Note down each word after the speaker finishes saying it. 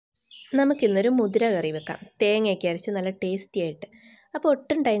നമുക്കിന്നൊരു മുതിര കറി വെക്കാം. തേങ്ങയൊക്കെ അരച്ച് നല്ല ടേസ്റ്റി ആയിട്ട്. അപ്പോൾ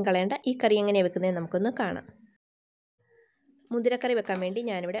ഒട്ടും ടൈം കളയേണ്ട, ഈ കറി എങ്ങനെയാണ് വെക്കുന്നത് നമുക്കൊന്ന് കാണാം. മുതിരക്കറി വെക്കാൻ വേണ്ടി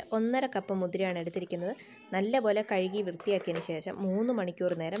ഞാനിവിടെ 1.5 കപ്പ് മുതിരയാണ് എടുത്തിരിക്കുന്നത്. നല്ലപോലെ കഴുകി വൃത്തിയാക്കിയതിന് ശേഷം 3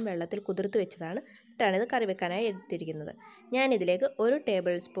 മണിക്കൂർ നേരം വെള്ളത്തിൽ കുതിർത്ത് വെച്ചതാണ്. എന്നിട്ടാണിത് കറി വെക്കാനായി എടുത്തിരിക്കുന്നത്. ഞാനിതിലേക്ക് 1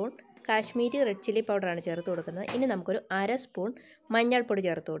 table spoon Kashmiri red chilli പൗഡറാണ് ചേർത്ത് കൊടുക്കുന്നത്. ഇനി നമുക്കൊരു 1/2 സ്പൂൺ മഞ്ഞൾപ്പൊടി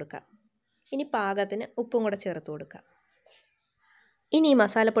ചേർത്ത് കൊടുക്കാം. ഇനി പാകത്തിന് ഉപ്പും കൂടെ ചേർത്ത് കൊടുക്കാം. ഇനി ഈ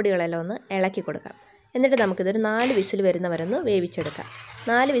മസാലപ്പൊടികളെല്ലാം ഒന്ന് ഇളക്കി കൊടുക്കാം. എന്നിട്ട് നമുക്കിതൊരു 4 വിസിൽ വരുന്നവരൊന്ന് വേവിച്ചെടുക്കാം.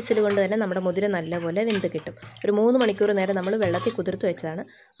 4 വിസിൽ കൊണ്ട് തന്നെ നമ്മുടെ മുതിര നല്ലപോലെ വെന്ത് കിട്ടും. ഒരു 3 മണിക്കൂർ നേരം നമ്മൾ വെള്ളത്തിൽ കുതിർത്ത് വെച്ചതാണ്.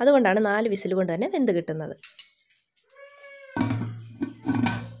 അതുകൊണ്ടാണ് 4 വിസിൽ കൊണ്ട് തന്നെ വെന്ത് കിട്ടുന്നത്.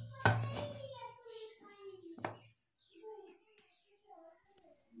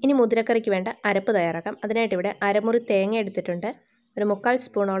 ഇനി മുതിരക്കറിക്ക് വേണ്ട അരപ്പ് തയ്യാറാക്കാം. അതിനായിട്ട് ഇവിടെ അരമുറി തേങ്ങ എടുത്തിട്ടുണ്ട്. ഒരു 3/4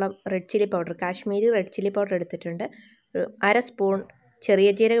 സ്പൂണോളം red chilli powder, Kashmiri red chilli powder എടുത്തിട്ടുണ്ട്. ഒരു 1/2 സ്പൂൺ ചെറിയ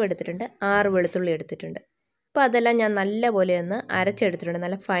ജീരകം എടുത്തിട്ടുണ്ട്. 6 വെളുത്തുള്ളി എടുത്തിട്ടുണ്ട്. അപ്പോൾ അതെല്ലാം ഞാൻ നല്ലപോലെ ഒന്ന് അരച്ചെടുത്തിട്ടുണ്ട്,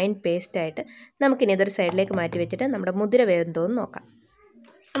 നല്ല ഫൈൻ പേസ്റ്റായിട്ട്. നമുക്കിനി ഇതൊരു സൈഡിലേക്ക് മാറ്റി വെച്ചിട്ട് നമ്മുടെ മുതിര വേവെന്തോന്ന് നോക്കാം.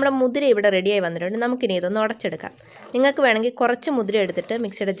 നമ്മുടെ മുതിര ഇവിടെ റെഡിയായി വന്നിട്ടുണ്ട്. നമുക്കിനി ഇതൊന്ന് ഉടച്ചെടുക്കാം. നിങ്ങൾക്ക് വേണമെങ്കിൽ കുറച്ച് മുതിര എടുത്തിട്ട്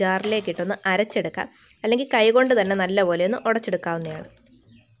മിക്സിയുടെ ജാറിലേക്ക് ഇട്ടൊന്ന് അരച്ചെടുക്കാം. അല്ലെങ്കിൽ കൈകൊണ്ട് തന്നെ നല്ലപോലെ ഒന്ന് ഉടച്ചെടുക്കാവുന്നതാണ്.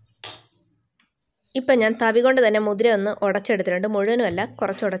 ഇപ്പം ഞാൻ തവി കൊണ്ട് തന്നെ മുതിര ഒന്ന് ഉടച്ചെടുത്തിട്ടുണ്ട്. മുഴുവനുമല്ല,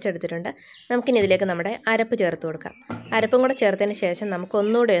 കുറച്ച് ഉടച്ചെടുത്തിട്ടുണ്ട്. നമുക്കിനി ഇതിലേക്ക് നമ്മുടെ അരപ്പ് ചേർത്ത് കൊടുക്കാം. അരപ്പും കൂടെ ചേർത്തതിന് ശേഷം നമുക്ക്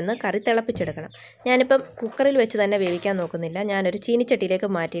ഒന്നുകൂടെ ഒന്ന് കറി തിളപ്പിച്ചെടുക്കണം. ഞാനിപ്പം കുക്കറിൽ വെച്ച് തന്നെ വേവിക്കാൻ നോക്കുന്നില്ല. ഞാനൊരു ചീനിച്ചട്ടിയിലേക്ക്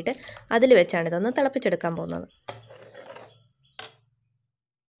മാറ്റിയിട്ട് അതിൽ വെച്ചാണ് ഇതൊന്ന് തിളപ്പിച്ചെടുക്കാൻ പോകുന്നത്.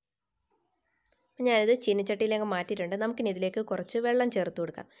 ഞാനിത് ചീനിച്ചട്ടിയിലേക്ക് മാറ്റിയിട്ടുണ്ട്. നമുക്കിനി ഇതിലേക്ക് കുറച്ച് വെള്ളം ചേർത്ത്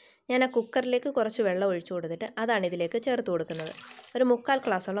കൊടുക്കാം. ഞാൻ ആ കുക്കറിലേക്ക് കുറച്ച് വെള്ളം ഒഴിച്ചു കൊടുത്തിട്ട് അതാണ് ഇതിലേക്ക് ചേർത്ത് കൊടുക്കുന്നത്. ഒരു 3/4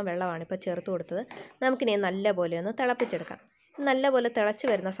 ഗ്ലാസ്സോളം വെള്ളമാണ് ഇപ്പോൾ ചേർത്ത് കൊടുത്തത്. നമുക്കിനി നല്ലപോലെ ഒന്ന് തിളപ്പിച്ചെടുക്കാം. നല്ലപോലെ തിളച്ച്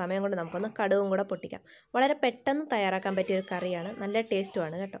വരുന്ന സമയം കൊണ്ട് നമുക്കൊന്ന് കടുകും കൂടെ പൊട്ടിക്കാം. വളരെ പെട്ടെന്ന് തയ്യാറാക്കാൻ പറ്റിയൊരു കറിയാണ്, നല്ല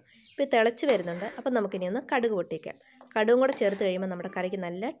ടേസ്റ്റുമാണ് കേട്ടോ. ഇപ്പോൾ തിളച്ച് വരുന്നുണ്ട്. അപ്പോൾ നമുക്കിനി ഒന്ന് കടുക് പൊട്ടിക്കാം. കടുകും കൂടെ ചേർത്ത് കഴിയുമ്പോൾ നമ്മുടെ കറിക്ക്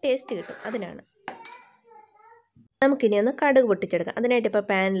നല്ല ടേസ്റ്റ് കിട്ടും, അതിനാണ്. നമുക്കിനി ഒന്ന് കടുക് പൊട്ടിച്ചെടുക്കാം. അതിനായിട്ട് ഇപ്പോൾ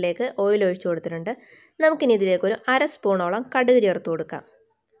പാനിലേക്ക് ഓയിൽ ഒഴിച്ചു കൊടുത്തിട്ടുണ്ട്. നമുക്കിനി ഇതിലേക്ക് ഒരു 1/2 സ്പൂണോളം കടുക് ചേർത്ത് കൊടുക്കാം.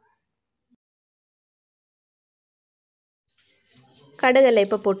 കടുകെല്ലാം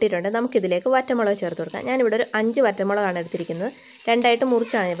ഇപ്പോൾ പൊട്ടിയിട്ടുണ്ട്. നമുക്കിതിലേക്ക് വറ്റമുളക് ചേർത്ത് കൊടുക്കാം. ഞാനിവിടെ ഒരു 5 വറ്റമുളകാണ് എടുത്തിരിക്കുന്നത്. 2ആയിട്ട്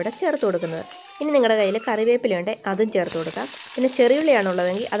മുറിച്ചാണ് ഇവിടെ ചേർത്ത് കൊടുക്കുന്നത്. ഇനി നിങ്ങളുടെ കയ്യിൽ കറിവേപ്പിലയുണ്ട്, അതും ചേർത്ത് കൊടുക്കാം. പിന്നെ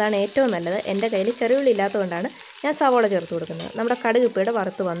ചെറിയുള്ളിയാണുള്ളതെങ്കിൽ അതാണ് ഏറ്റവും നല്ലത്. എൻ്റെ കയ്യിൽ ചെറിയുള്ളി ഇല്ലാത്തതുകൊണ്ടാണ് ഞാൻ സവോള ചേർത്ത് കൊടുക്കുന്നത്. നമ്മുടെ കടുക് ഇപ്പോൾ ഇവിടെ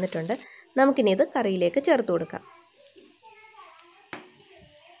വറുത്ത് വന്നിട്ടുണ്ട്. നമുക്കിനി ഇത് കറിയിലേക്ക് ചേർത്ത് കൊടുക്കാം.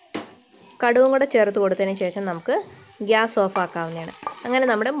 കടുവും കൂടെ ചേർത്ത് കൊടുത്തതിന് ശേഷം നമുക്ക് ഗ്യാസ് ഓഫ് ആക്കാവുന്നതാണ്. അങ്ങനെ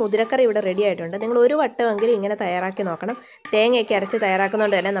നമ്മുടെ മുതിരക്കറി ഇവിടെ റെഡി ആയിട്ടുണ്ട്. നിങ്ങൾ ഒരു വട്ടമെങ്കിലും ഇങ്ങനെ തയ്യാറാക്കി നോക്കണം. തേങ്ങയൊക്കെ അരച്ച്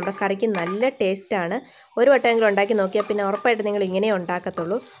തയ്യാറാക്കുന്നതുകൊണ്ട് തന്നെ നമ്മുടെ കറിക്ക് നല്ല ടേസ്റ്റാണ്. ഒരു വട്ടമെങ്കിലും ഉണ്ടാക്കി നോക്കിയാൽ പിന്നെ ഉറപ്പായിട്ട് നിങ്ങൾ ഇങ്ങനെ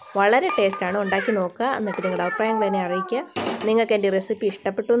ഉണ്ടാക്കത്തുള്ളൂ. വളരെ ടേസ്റ്റാണ്. ഉണ്ടാക്കി നോക്കുക, എന്നിട്ട് നിങ്ങളുടെ അഭിപ്രായങ്ങൾ എന്നെ അറിയിക്കുക. നിങ്ങൾക്ക് എൻ്റെ റെസിപ്പി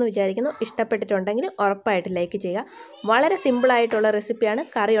ഇഷ്ടപ്പെട്ടു എന്ന് വിചാരിക്കുന്നു. ഇഷ്ടപ്പെട്ടിട്ടുണ്ടെങ്കിൽ ഉറപ്പായിട്ട് ലൈക്ക് ചെയ്യുക. വളരെ സിമ്പിളായിട്ടുള്ള റെസിപ്പിയാണ്.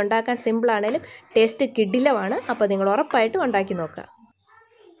 കറി ഉണ്ടാക്കാൻ സിമ്പിളാണേലും ടേസ്റ്റ് കിടിലമാണ്. അപ്പോൾ നിങ്ങൾ ഉറപ്പായിട്ടും ഉണ്ടാക്കി നോക്കുക.